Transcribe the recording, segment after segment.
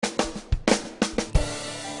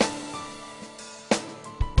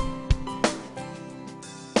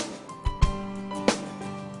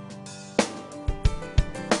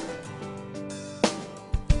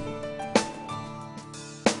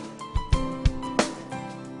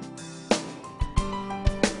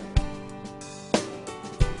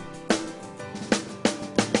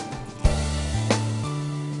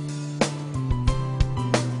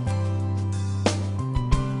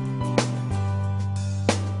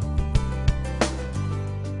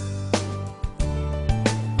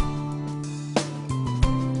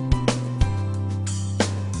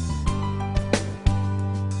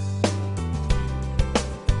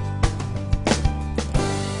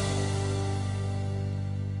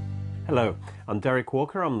Hello, I'm Derek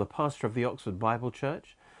Walker. I'm the pastor of the Oxford Bible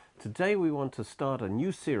Church. Today we want to start a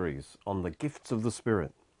new series on the gifts of the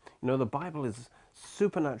Spirit. You know, the Bible is a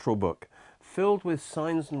supernatural book filled with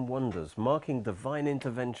signs and wonders, marking divine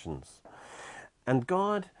interventions. And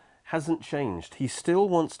God hasn't changed. He still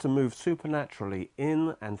wants to move supernaturally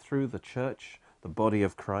in and through the church, the body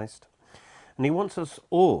of Christ. And He wants us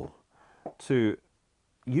all to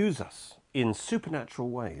use us in supernatural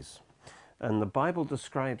ways. And the Bible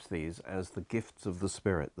describes these as the gifts of the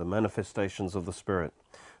Spirit, the manifestations of the Spirit.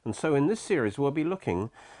 And so in this series, we'll be looking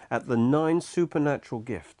at the 9 supernatural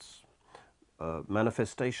gifts,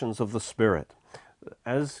 manifestations of the Spirit,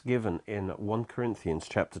 as given in 1 Corinthians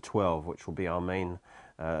chapter 12, which will be our main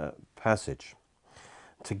passage.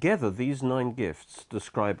 Together, these 9 gifts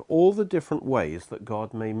describe all the different ways that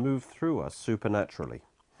God may move through us supernaturally.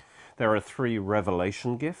 There are 3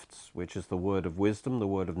 revelation gifts, which is the word of wisdom, the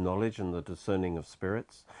word of knowledge, and the discerning of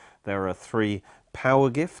spirits. There are 3 power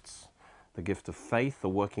gifts, the gift of faith, the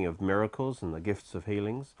working of miracles, and the gifts of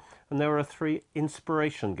healings. And there are 3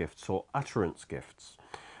 inspiration gifts, or utterance gifts,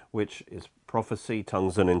 which is prophecy,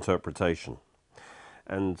 tongues, and interpretation.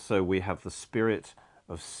 And so we have the spirit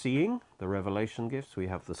of seeing, the revelation gifts. We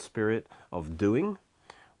have the spirit of doing,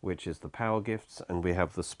 which is the power gifts. And we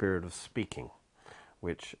have the spirit of speaking,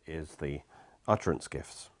 which is the utterance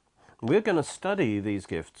gifts. We're going to study these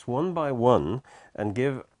gifts one by one and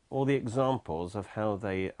give all the examples of how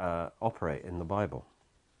they operate in the Bible.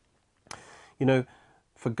 You know,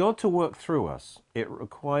 for God to work through us, it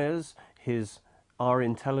requires our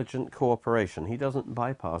intelligent cooperation. He doesn't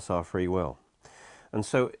bypass our free will. And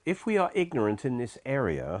so if we are ignorant in this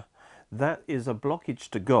area, that is a blockage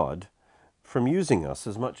to God from using us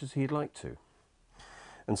as much as He'd like to.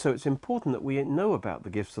 And so it's important that we know about the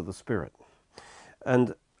gifts of the Spirit.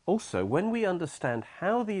 And also, when we understand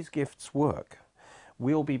how these gifts work,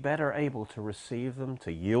 we'll be better able to receive them,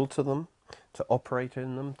 to yield to them, to operate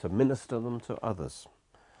in them, to minister them to others.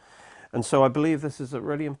 And so I believe this is a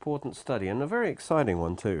really important study, and a very exciting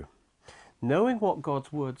one too. Knowing what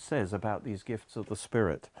God's Word says about these gifts of the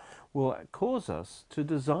Spirit will cause us to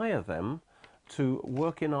desire them to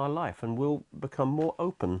work in our life, and we'll become more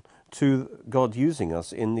open to God using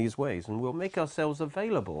us in these ways, and we'll make ourselves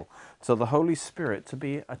available to the Holy Spirit to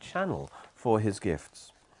be a channel for His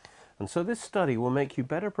gifts. And so this study will make you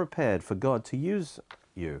better prepared for God to use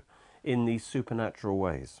you in these supernatural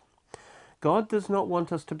ways. God does not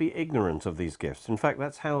want us to be ignorant of these gifts. In fact,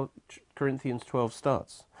 that's how Corinthians 12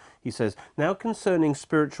 starts. He says, "Now concerning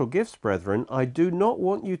spiritual gifts, brethren, I do not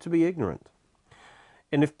want you to be ignorant."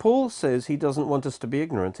 And if Paul says he doesn't want us to be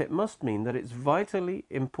ignorant, it must mean that it's vitally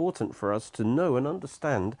important for us to know and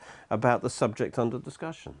understand about the subject under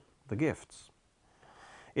discussion, the gifts.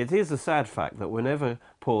 It is a sad fact that whenever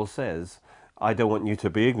Paul says, "I don't want you to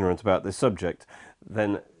be ignorant about this subject,"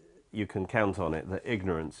 then you can count on it that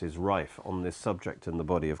ignorance is rife on this subject in the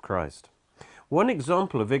body of Christ. One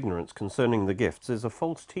example of ignorance concerning the gifts is a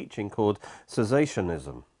false teaching called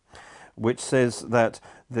cessationism, which says that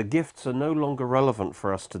the gifts are no longer relevant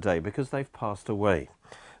for us today because they've passed away.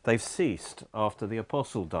 They've ceased after the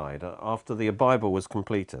apostle died, after the Bible was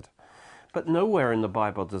completed. But nowhere in the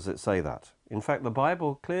Bible does it say that. In fact, the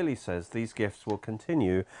Bible clearly says these gifts will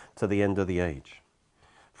continue to the end of the age.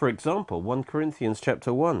 For example, 1 Corinthians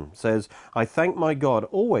chapter 1 says, "I thank my God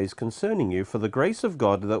always concerning you for the grace of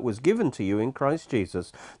God that was given to you in Christ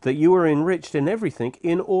Jesus, that you are enriched in everything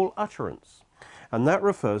in all utterance." And that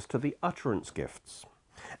refers to the utterance gifts.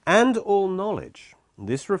 "And all knowledge."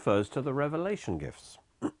 This refers to the revelation gifts.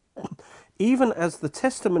 "Even as the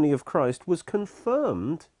testimony of Christ was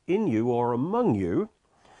confirmed in you or among you."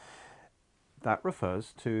 That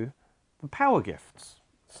refers to the power gifts,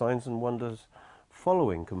 signs and wonders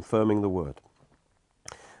following, confirming the word.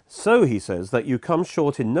 "So," he says, "that you come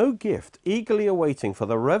short in no gift, eagerly awaiting for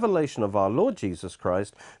the revelation of our Lord Jesus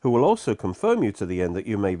Christ, who will also confirm you to the end, that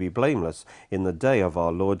you may be blameless in the day of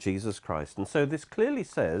our Lord Jesus Christ." And so this clearly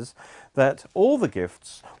says that all the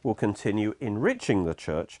gifts will continue enriching the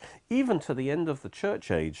church, even to the end of the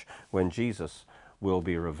church age, when Jesus will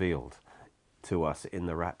be revealed to us in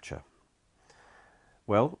the rapture.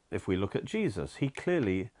 Well, if we look at Jesus, he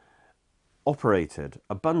clearly operated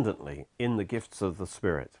abundantly in the gifts of the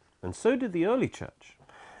Spirit. And so did the early church,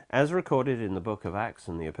 as recorded in the book of Acts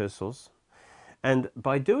and the epistles. And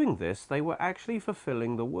by doing this, they were actually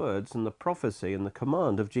fulfilling the words and the prophecy and the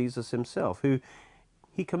command of Jesus himself, who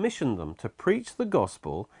he commissioned them to preach the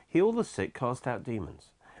gospel, heal the sick, cast out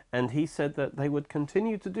demons. And he said that they would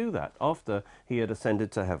continue to do that after he had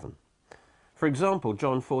ascended to heaven. For example,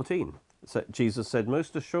 John 14. Jesus said,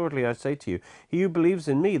 "Most assuredly I say to you, he who believes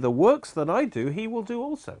in me, the works that I do, he will do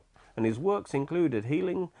also. And his works included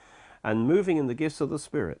healing and moving in the gifts of the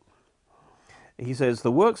Spirit. He says,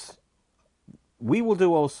 the works we will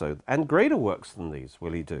do also, and greater works than these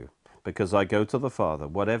will he do, because I go to the Father.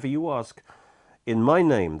 Whatever you ask in my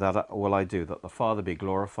name, that will I do, that the Father be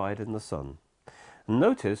glorified in the Son. And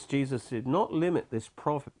notice, Jesus did not limit this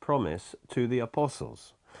promise to the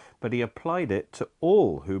apostles, but he applied it to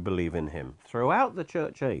all who believe in him. Throughout the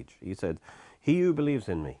church age, he said, he who believes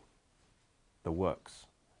in me, the works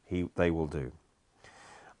they will do.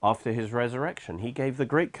 After his resurrection, he gave the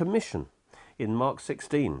Great Commission in Mark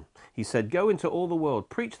 16. He said, go into all the world,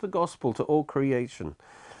 preach the gospel to all creation.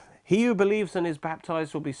 He who believes and is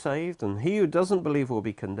baptized will be saved, and he who doesn't believe will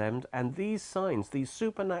be condemned. And these signs, these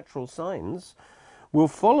supernatural signs, will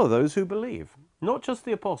follow those who believe. Not just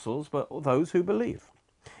the apostles, but those who believe.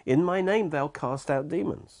 In my name they'll cast out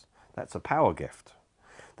demons. That's a power gift.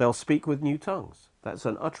 They'll speak with new tongues. That's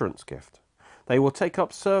an utterance gift. They will take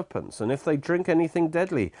up serpents, and if they drink anything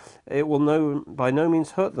deadly, it will by no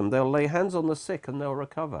means hurt them. They'll lay hands on the sick and they'll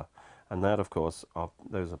recover. And that, of course,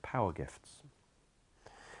 those are power gifts.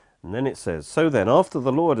 And then it says, so then, after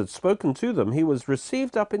the Lord had spoken to them, he was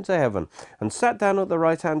received up into heaven and sat down at the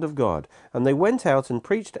right hand of God. And they went out and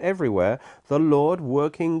preached everywhere, the Lord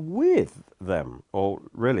working with them. Or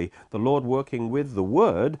really, the Lord working with the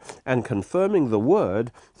word and confirming the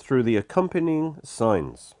word through the accompanying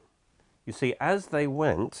signs. You see, as they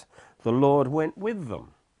went, the Lord went with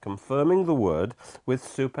them, confirming the word with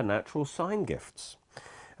supernatural sign gifts.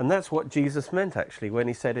 And that's what Jesus meant, actually, when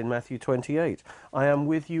he said in Matthew 28, I am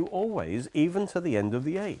with you always, even to the end of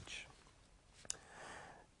the age.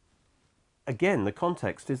 Again, the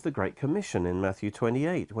context is the Great Commission in Matthew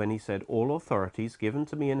 28, when he said, all authority is given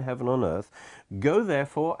to me in heaven and on earth. Go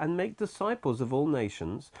therefore and make disciples of all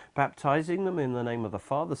nations, baptizing them in the name of the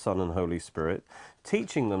Father, Son, and Holy Spirit,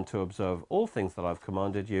 teaching them to observe all things that I've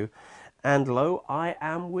commanded you. And lo, I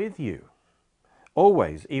am with you,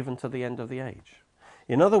 always, even to the end of the age.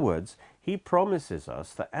 In other words, he promises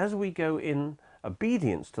us that as we go in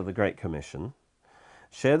obedience to the Great Commission,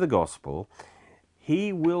 share the gospel,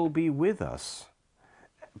 he will be with us,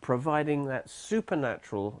 providing that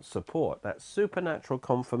supernatural support, that supernatural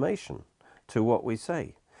confirmation to what we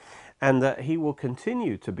say, and that he will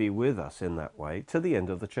continue to be with us in that way to the end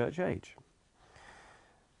of the church age.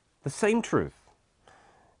 The same truth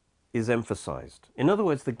is emphasized. In other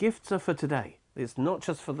words, the gifts are for today. It's not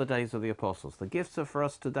just for the days of the apostles. The gifts are for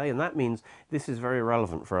us today, and that means this is very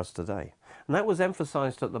relevant for us today. And that was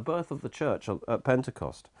emphasized at the birth of the church at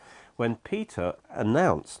Pentecost, when Peter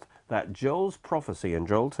announced that Joel's prophecy in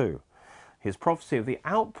Joel 2, his prophecy of the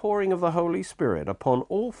outpouring of the Holy Spirit upon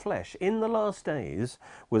all flesh in the last days,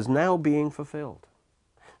 was now being fulfilled.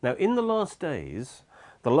 Now, in the last days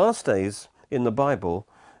in the Bible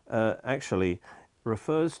actually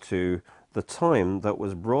refers to the time that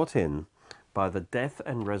was brought in by the death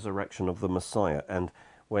and resurrection of the Messiah, and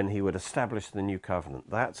when he would establish the new covenant.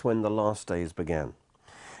 That's when the last days began.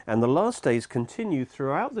 And the last days continue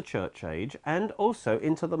throughout the church age and also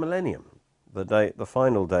into the millennium, the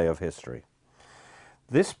final day of history.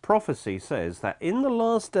 This prophecy says that in the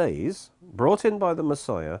last days, brought in by the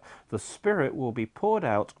Messiah, the Spirit will be poured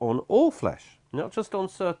out on all flesh, not just on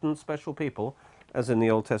certain special people, as in the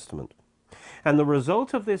Old Testament. And the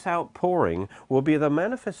result of this outpouring will be the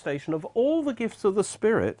manifestation of all the gifts of the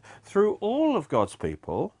Spirit through all of God's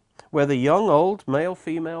people, whether young, old, male,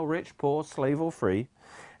 female, rich, poor, slave or free.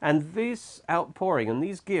 And this outpouring and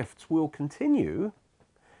these gifts will continue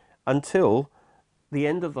until the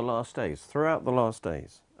end of the last days, throughout the last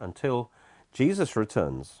days, until Jesus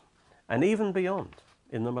returns, and even beyond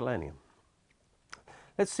in the millennium.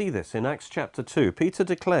 Let's see this in Acts chapter 2. Peter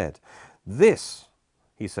declared, this,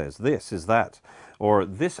 he says, this is that, or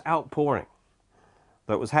this outpouring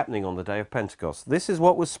that was happening on the day of Pentecost. This is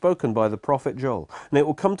what was spoken by the prophet Joel. And it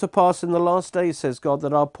will come to pass in the last days, says God,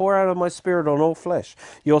 that I'll pour out of my Spirit on all flesh.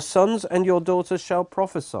 Your sons and your daughters shall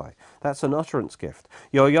prophesy. That's an utterance gift.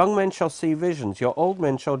 Your young men shall see visions. Your old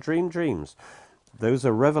men shall dream dreams. Those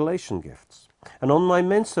are revelation gifts. And on my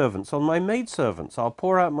men servants, on my maid servants, I'll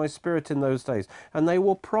pour out my Spirit in those days, and they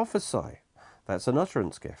will prophesy. That's an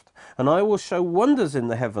utterance gift. And I will show wonders in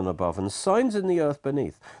the heaven above and signs in the earth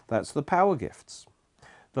beneath. That's the power gifts.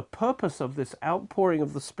 The purpose of this outpouring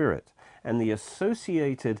of the Spirit and the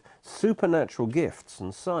associated supernatural gifts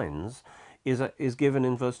and signs is given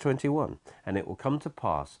in verse 21. And it will come to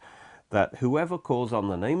pass that whoever calls on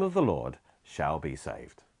the name of the Lord shall be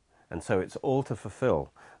saved. And so it's all to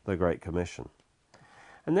fulfill the Great Commission.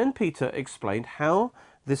 And then Peter explained how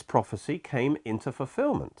this prophecy came into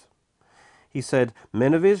fulfillment. He said,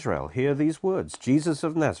 "Men of Israel, hear these words. Jesus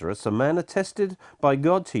of Nazareth, a man attested by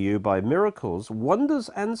God to you by miracles, wonders,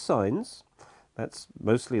 and signs," that's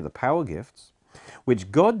mostly the power gifts,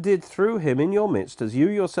 "which God did through him in your midst, as you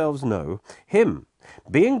yourselves know. Him,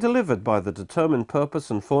 being delivered by the determined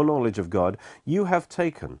purpose and foreknowledge of God, you have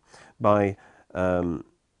taken by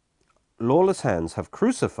lawless hands, have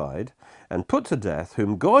crucified and put to death,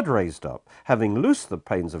 whom God raised up, having loosed the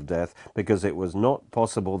pains of death, because it was not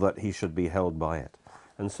possible that he should be held by it."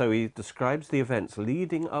 And so he describes the events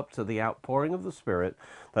leading up to the outpouring of the Spirit,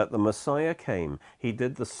 that the Messiah came. He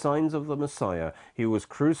did the signs of the Messiah. He was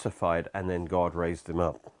crucified, and then God raised him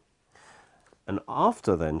up. And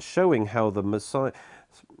after then, showing how the Messiah,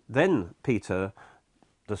 then Peter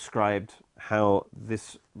described how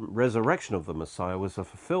this resurrection of the Messiah was a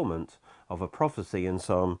fulfillment of a prophecy in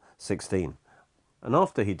Psalm 16. And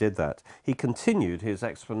after he did that, he continued his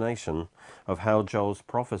explanation of how Joel's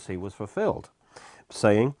prophecy was fulfilled,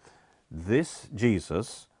 saying, "This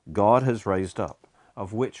Jesus God has raised up,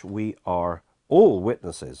 of which we are all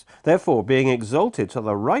witnesses. Therefore, being exalted to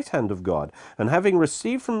the right hand of God, and having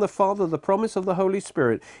received from the Father the promise of the Holy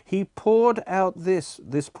Spirit, he poured out this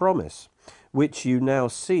promise, which you now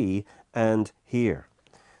see and hear."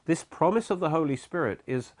 This promise of the Holy Spirit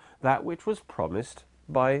is that which was promised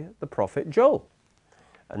by the prophet Joel.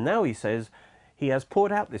 And now he says he has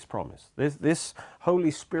poured out this promise. This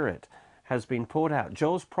Holy Spirit has been poured out.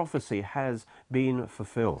 Joel's prophecy has been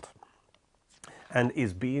fulfilled and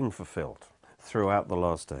is being fulfilled throughout the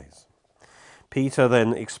last days. Peter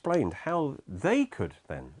then explained how they could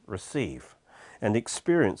then receive and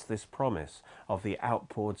experience this promise of the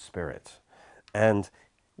outpoured Spirit and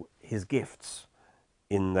his gifts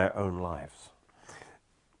in their own lives.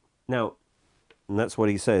 Now, and that's what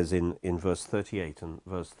he says in verse 38 and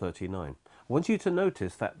verse 39. I want you to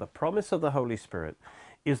notice that the promise of the Holy Spirit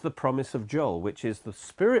is the promise of Joel, which is the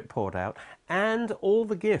Spirit poured out, and all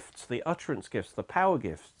the gifts, the utterance gifts, the power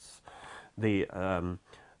gifts, the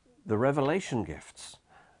revelation gifts.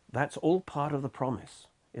 That's all part of the promise,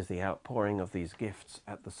 is the outpouring of these gifts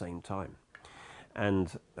at the same time.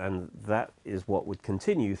 And that is what would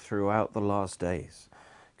continue throughout the last days.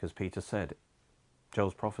 Because Peter said,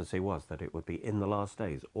 Joel's prophecy was that it would be in the last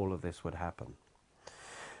days, all of this would happen.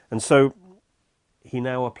 And so he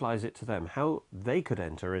now applies it to them, how they could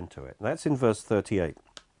enter into it. And that's in verse 38.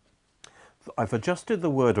 "I've adjusted the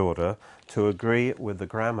word order to agree with the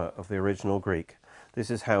grammar of the original Greek. This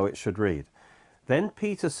is how it should read. Then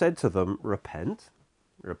Peter said to them, repent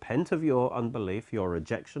of your unbelief, your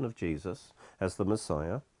rejection of Jesus as the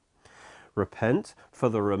Messiah. Repent for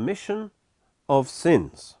the remission of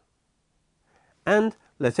sins. And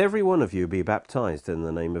let every one of you be baptized in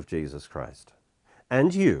the name of Jesus Christ.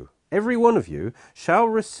 And you, every one of you, shall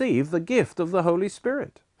receive the gift of the Holy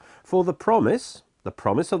Spirit. For the promise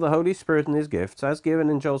of the Holy Spirit and his gifts, as given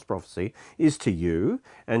in Joel's prophecy, is to you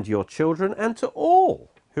and your children and to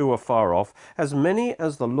all who are far off, as many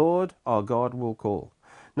as the Lord our God will call."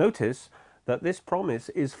 Notice that this promise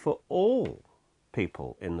is for all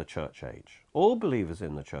people in the church age, all believers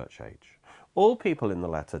in the church age, all people in the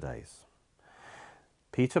latter days.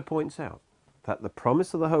 Peter points out that the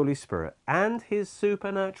promise of the Holy Spirit and his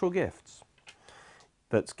supernatural gifts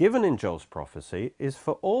that's given in Joel's prophecy is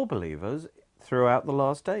for all believers throughout the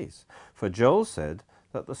last days. For Joel said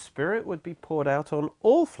that the Spirit would be poured out on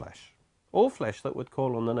all flesh that would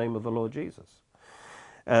call on the name of the Lord Jesus.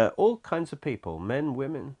 All kinds of people, men,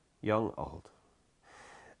 women, young, old.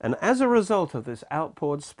 And as a result of this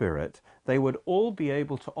outpoured Spirit, they would all be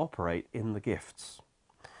able to operate in the gifts.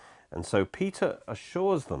 And so Peter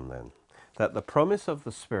assures them then that the promise of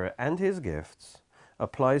the Spirit and his gifts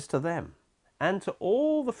applies to them and to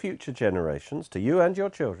all the future generations, to you and your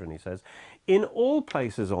children, he says, in all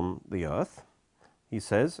places on the earth, he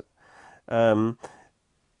says, during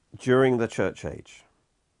the church age.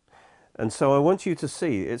 And so I want you to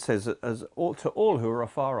see, it says, to all who are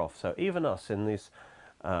afar off. So even us in this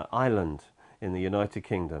island in the United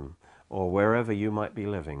Kingdom, or wherever you might be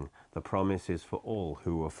living, the promise is for all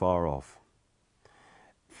who are far off.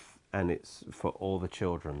 And it's for all the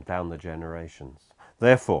children down the generations.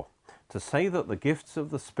 Therefore, to say that the gifts of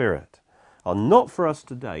the Spirit are not for us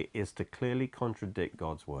today is to clearly contradict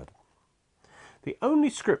God's word. The only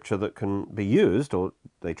scripture that can be used, or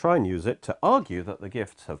they try and use it, to argue that the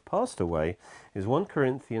gifts have passed away is 1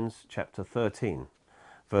 Corinthians chapter 13,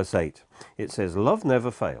 verse 8. It says, "Love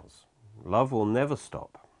never fails. Love will never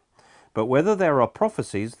stop. But whether there are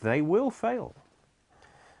prophecies, they will fail.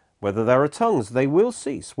 Whether there are tongues, they will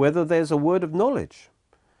cease. Whether there's a word of knowledge,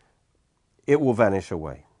 it will vanish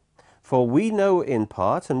away. For we know in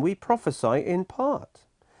part, and we prophesy in part.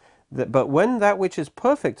 But when that which is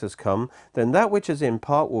perfect has come, then that which is in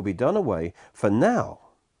part will be done away. For now,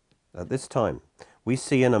 at this time, we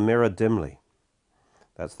see in a mirror dimly.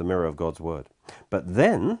 That's the mirror of God's word. But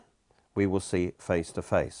then we will see face to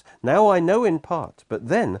face. Now I know in part, but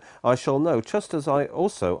then I shall know, just as I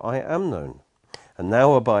am known. And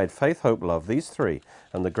now abide faith, hope, love, these three,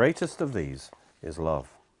 and the greatest of these is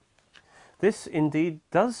love. This indeed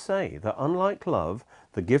does say that unlike love,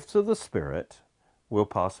 the gifts of the Spirit will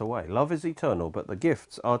pass away. Love is eternal, but the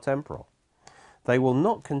gifts are temporal. They will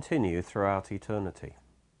not continue throughout eternity.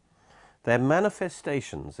 They're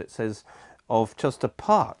manifestations, it says, of just a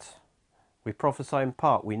part. We prophesy in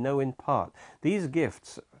part, we know in part. These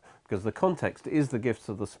gifts, because the context is the gifts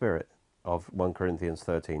of the Spirit of 1 Corinthians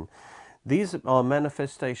 13, these are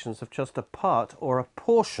manifestations of just a part or a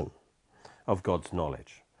portion of God's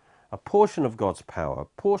knowledge, a portion of God's power,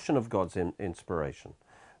 a portion of God's inspiration.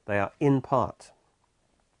 They are in part.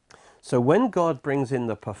 So when God brings in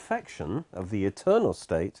the perfection of the eternal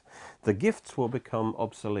state, the gifts will become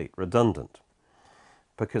obsolete, redundant,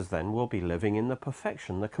 because then we'll be living in the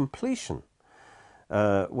perfection, the completion,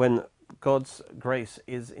 when God's grace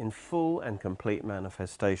is in full and complete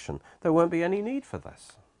manifestation. There won't be any need for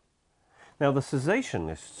this. Now the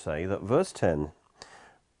cessationists say that verse 10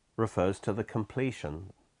 refers to the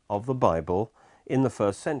completion of the Bible in the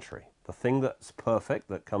first century. The thing that's perfect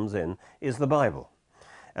that comes in is the Bible.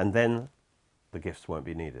 And then the gifts won't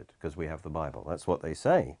be needed because we have the Bible. That's what they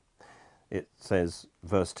say. It says,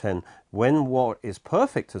 verse 10, when what is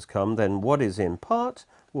perfect has come, then what is in part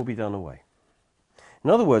will be done away. In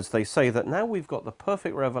other words, they say that now we've got the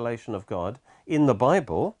perfect revelation of God in the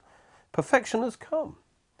Bible, perfection has come.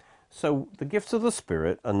 So the gifts of the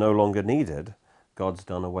Spirit are no longer needed. God's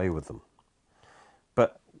done away with them.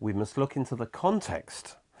 But we must look into the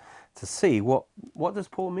context to see what does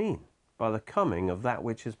Paul mean by the coming of that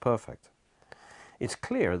which is perfect. It's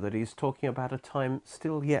clear that he's talking about a time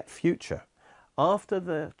still yet future, after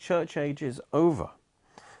the church age is over,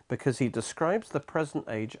 because he describes the present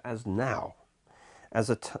age as now, as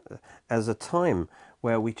a time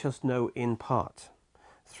where we just know in part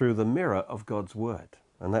through the mirror of God's word,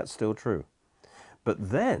 and that's still true.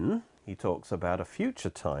 But then he talks about a future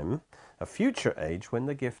time, a future age when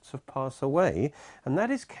the gifts have passed away, and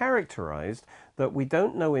that is characterized that we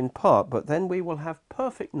don't know in part, but then we will have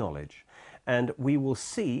perfect knowledge, and we will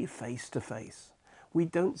see face to face. We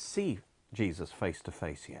don't see Jesus face to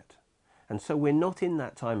face yet, and so we're not in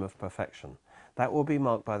that time of perfection. That will be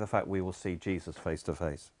marked by the fact we will see Jesus face to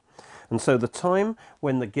face. And so the time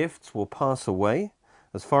when the gifts will pass away,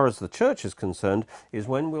 as far as the church is concerned, is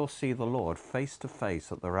when we'll see the Lord face to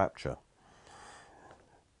face at the rapture.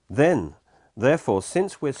 Then, therefore,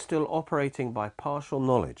 since we're still operating by partial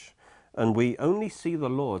knowledge, and we only see the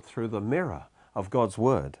Lord through the mirror of God's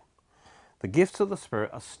word, the gifts of the Spirit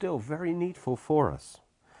are still very needful for us,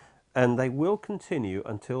 and they will continue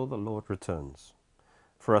until the Lord returns.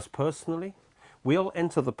 For us personally, we'll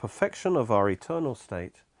enter the perfection of our eternal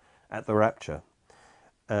state at the rapture,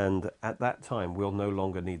 and at that time we'll no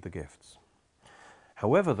longer need the gifts.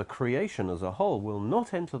 However, the creation as a whole will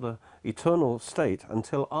not enter the eternal state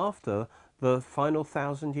until after the final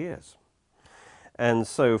 1,000 years. And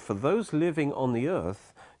so for those living on the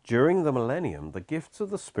earth during the millennium, the gifts of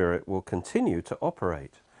the Spirit will continue to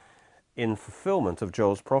operate in fulfillment of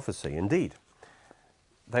Joel's prophecy. Indeed,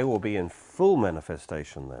 they will be in full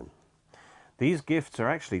manifestation then. These gifts are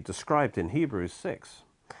actually described in Hebrews 6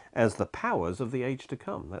 as the powers of the age to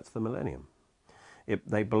come. That's the millennium.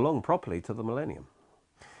 They belong properly to the millennium.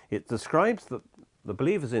 It describes the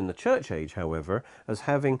believers in the church age, however, as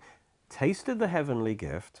having tasted the heavenly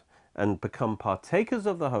gift and become partakers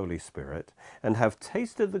of the Holy Spirit and have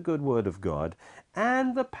tasted the good word of God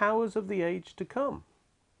and the powers of the age to come.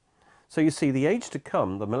 So you see, the age to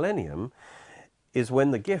come, the millennium, is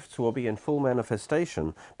when the gifts will be in full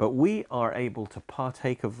manifestation, but we are able to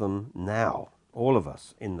partake of them now, all of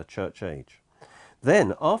us in the church age.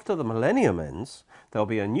 Then, after the millennium ends, there'll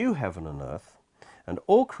be a new heaven and earth, and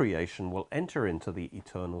all creation will enter into the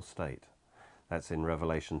eternal state. That's in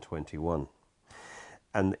Revelation 21.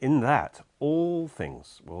 And in that, all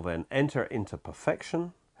things will then enter into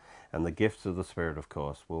perfection, and the gifts of the Spirit, of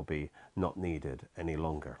course, will be not needed any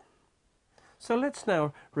longer. So let's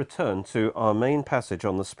now return to our main passage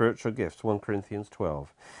on the spiritual gifts, 1 Corinthians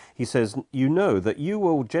 12. He says, "You know that you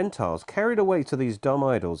were Gentiles carried away to these dumb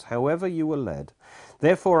idols, however you were led.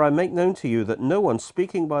 Therefore I make known to you that no one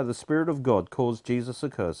speaking by the Spirit of God calls Jesus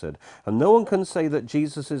accursed, and no one can say that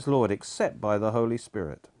Jesus is Lord except by the Holy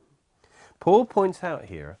Spirit." Paul points out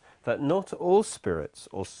here that not all spirits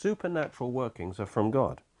or supernatural workings are from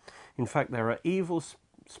God. In fact, there are evil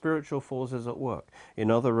spiritual forces at work in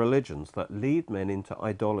other religions that lead men into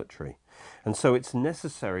idolatry. And so it's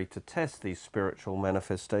necessary to test these spiritual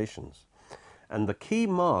manifestations. And the key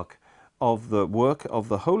mark of the work of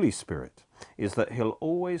the Holy Spirit is that he'll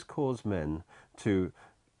always cause men to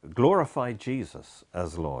glorify Jesus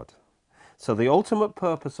as Lord. So the ultimate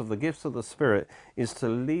purpose of the gifts of the Spirit is to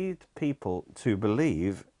lead people to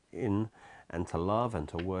believe in and to love and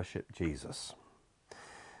to worship Jesus.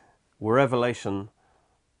 Revelation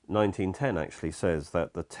 19:10 actually says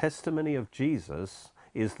that the testimony of Jesus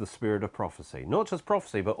is the spirit of prophecy. Not just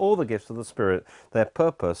prophecy, but all the gifts of the Spirit, their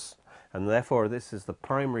purpose, and therefore this is the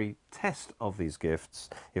primary test of these gifts,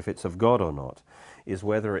 if it's of God or not, is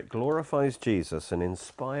whether it glorifies Jesus and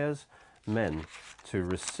inspires men to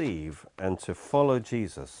receive and to follow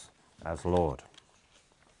Jesus as Lord.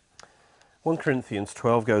 1 Corinthians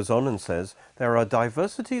 12 goes on and says, there are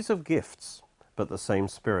diversities of gifts, but the same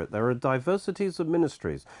Spirit. There are diversities of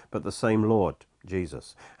ministries, but the same Lord,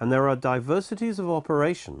 Jesus. And there are diversities of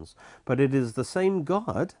operations, but it is the same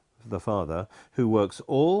God, the Father, who works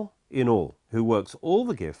all in all, who works all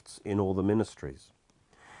the gifts in all the ministries.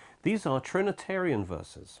 These are Trinitarian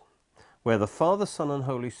verses, where the Father, Son, and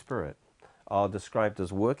Holy Spirit are described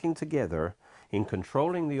as working together in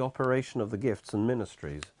controlling the operation of the gifts and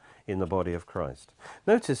ministries in the body of Christ.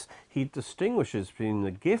 Notice he distinguishes between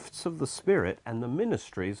the gifts of the Spirit and the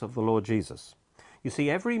ministries of the Lord Jesus. You see,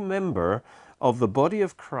 every member of the body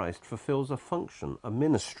of Christ fulfills a function, a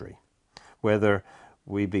ministry, whether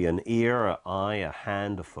we be an ear, an eye, a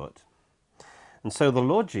hand, a foot. And so the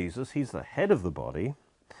Lord Jesus, he's the head of the body.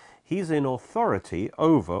 He's in authority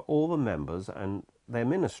over all the members and their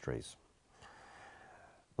ministries.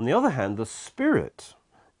 On the other hand, the Spirit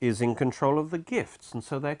is in control of the gifts, and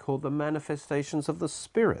so they're called the manifestations of the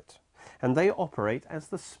Spirit, and they operate as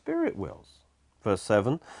the Spirit wills. Verse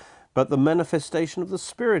 7, but the manifestation of the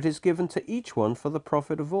Spirit is given to each one for the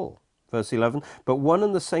profit of all. Verse 11, but one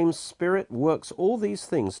and the same Spirit works all these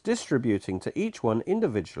things, distributing to each one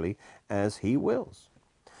individually as he wills.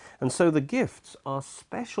 And so the gifts are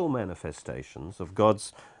special manifestations of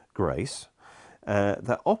God's grace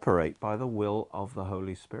that operate by the will of the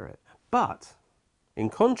Holy Spirit. But in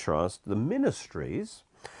contrast, the ministries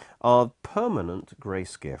are permanent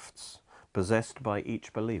grace gifts possessed by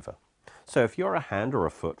each believer. So if you're a hand or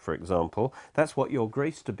a foot, for example, that's what you're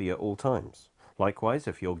graced to be at all times. Likewise,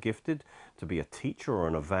 if you're gifted to be a teacher or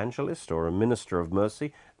an evangelist or a minister of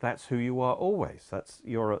mercy, that's who you are always. That's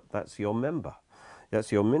your member.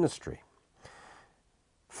 That's your ministry.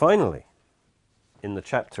 Finally, in the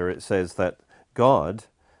chapter it says that God,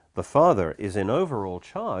 the Father, is in overall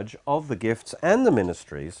charge of the gifts and the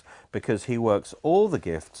ministries because he works all the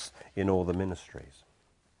gifts in all the ministries.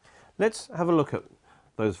 Let's have a look at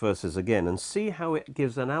those verses again and see how it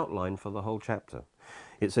gives an outline for the whole chapter.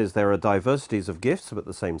 It says there are diversities of gifts, but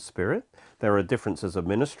the same Spirit. There are differences of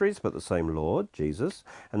ministries, but the same Lord, Jesus.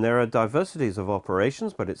 And there are diversities of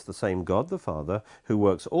operations, but it's the same God, the Father, who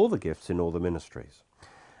works all the gifts in all the ministries.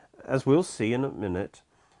 As we'll see in a minute,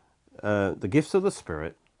 the gifts of the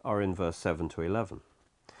Spirit are in verse 7 to 11.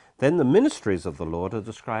 Then the ministries of the Lord are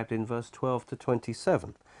described in verse 12 to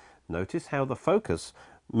 27. Notice how the focus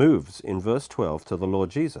moves in verse 12 to the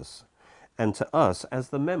Lord Jesus and to us as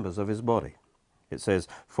the members of his body. It says,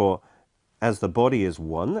 for as the body is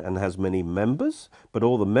one and has many members, but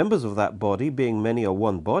all the members of that body, being many, are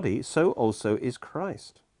one body, so also is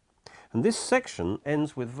Christ. And this section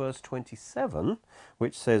ends with verse 27,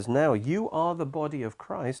 which says, now you are the body of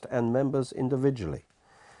Christ and members individually.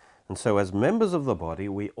 And so as members of the body,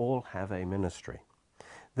 we all have a ministry.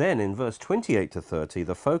 Then in verse 28 to 30,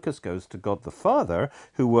 the focus goes to God the Father,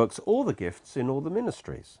 who works all the gifts in all the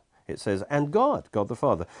ministries. It says, and God the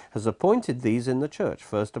Father, has appointed these in the church.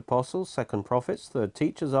 First apostles, second prophets, third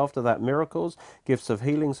teachers, after that miracles, gifts of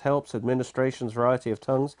healings, helps, administrations, variety of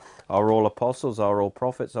tongues. Are all apostles, are all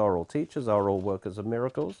prophets, are all teachers, are all workers of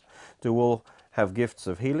miracles? Do all have gifts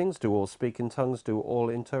of healings? Do all speak in tongues? Do all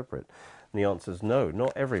interpret? And the answer is no,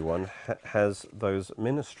 not everyone has those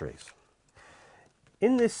ministries.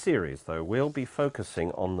 In this series, though, we'll be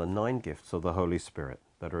focusing on the 9 gifts of the Holy Spirit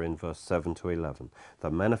that are in verse 7 to 11.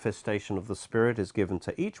 The manifestation of the Spirit is given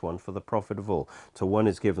to each one for the profit of all. To one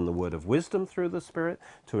is given the word of wisdom through the Spirit,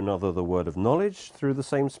 to another the word of knowledge through the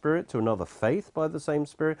same Spirit, to another faith by the same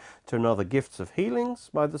Spirit, to another gifts of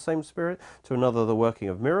healings by the same Spirit, to another the working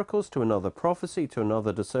of miracles, to another prophecy, to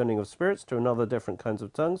another discerning of spirits, to another different kinds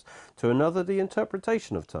of tongues, to another the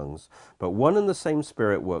interpretation of tongues. But one and the same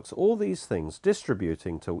Spirit works all these things,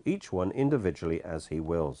 distributing to each one individually as he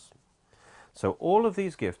wills. So all of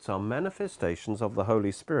these gifts are manifestations of the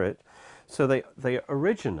Holy Spirit, so they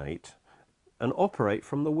originate and operate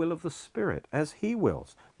from the will of the Spirit as He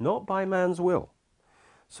wills, not by man's will.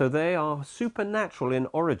 So they are supernatural in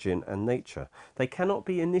origin and nature. They cannot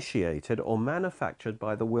be initiated or manufactured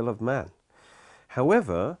by the will of man.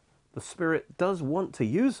 However, the Spirit does want to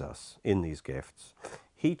use us in these gifts.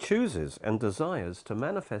 He chooses and desires to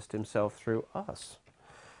manifest Himself through us.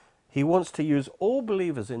 He wants to use all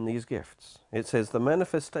believers in these gifts. It says the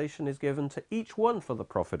manifestation is given to each one for the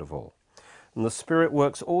profit of all. And the Spirit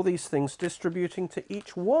works all these things, distributing to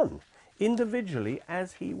each one individually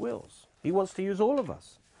as He wills. He wants to use all of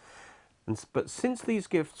us. But since these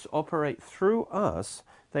gifts operate through us,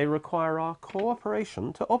 they require our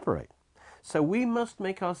cooperation to operate. So we must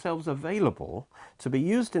make ourselves available to be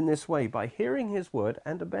used in this way by hearing His word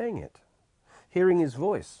and obeying it. Hearing His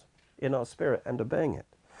voice in our spirit and obeying it.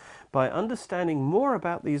 By understanding more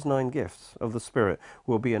about these 9 gifts of the Spirit,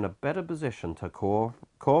 we'll be in a better position to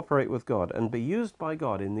cooperate with God and be used by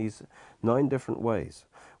God in these 9 different ways.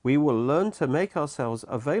 We will learn to make ourselves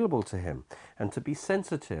available to Him and to be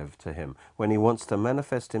sensitive to Him when He wants to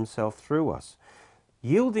manifest Himself through us,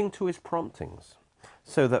 yielding to His promptings,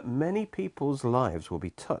 so that many people's lives will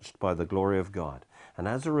be touched by the glory of God, and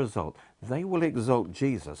as a result, they will exalt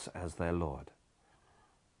Jesus as their Lord.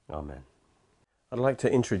 Amen. I'd like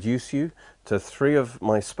to introduce you to 3 of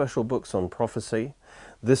my special books on prophecy.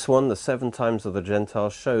 This one, The 7 Times of the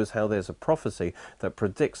Gentiles, shows how there's a prophecy that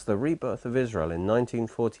predicts the rebirth of Israel in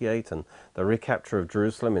 1948 and the recapture of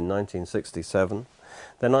Jerusalem in 1967.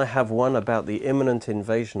 Then I have one about the imminent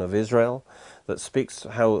invasion of Israel that speaks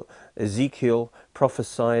how Ezekiel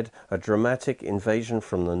prophesied a dramatic invasion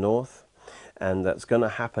from the north, and that's going to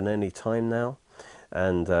happen any time now,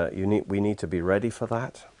 and we need to be ready for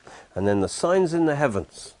that. And then the signs in the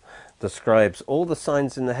heavens describes all the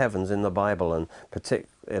signs in the heavens in the Bible, and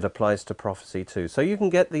it applies to prophecy too. So you can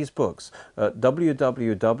get these books at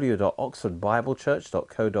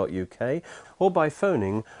www.oxfordbiblechurch.co.uk or by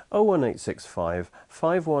phoning 01865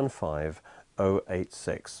 515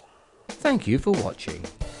 086. Thank you for watching.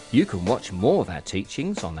 You can watch more of our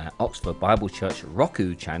teachings on our Oxford Bible Church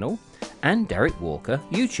Roku channel and Derek Walker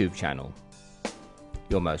YouTube channel.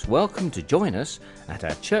 You're most welcome to join us at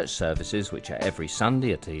our church services, which are every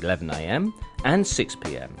Sunday at 11 AM and 6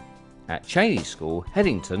 PM at Cheney School,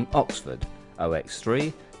 Headington, Oxford,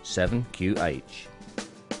 OX3 7QH.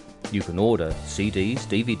 You can order CDs,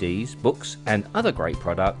 DVDs, books and other great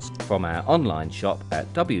products from our online shop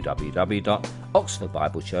at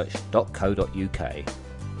www.oxfordbiblechurch.co.uk,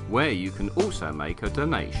 where you can also make a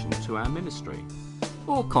donation to our ministry,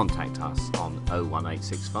 or contact us on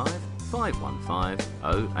 01865 515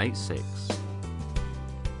 086.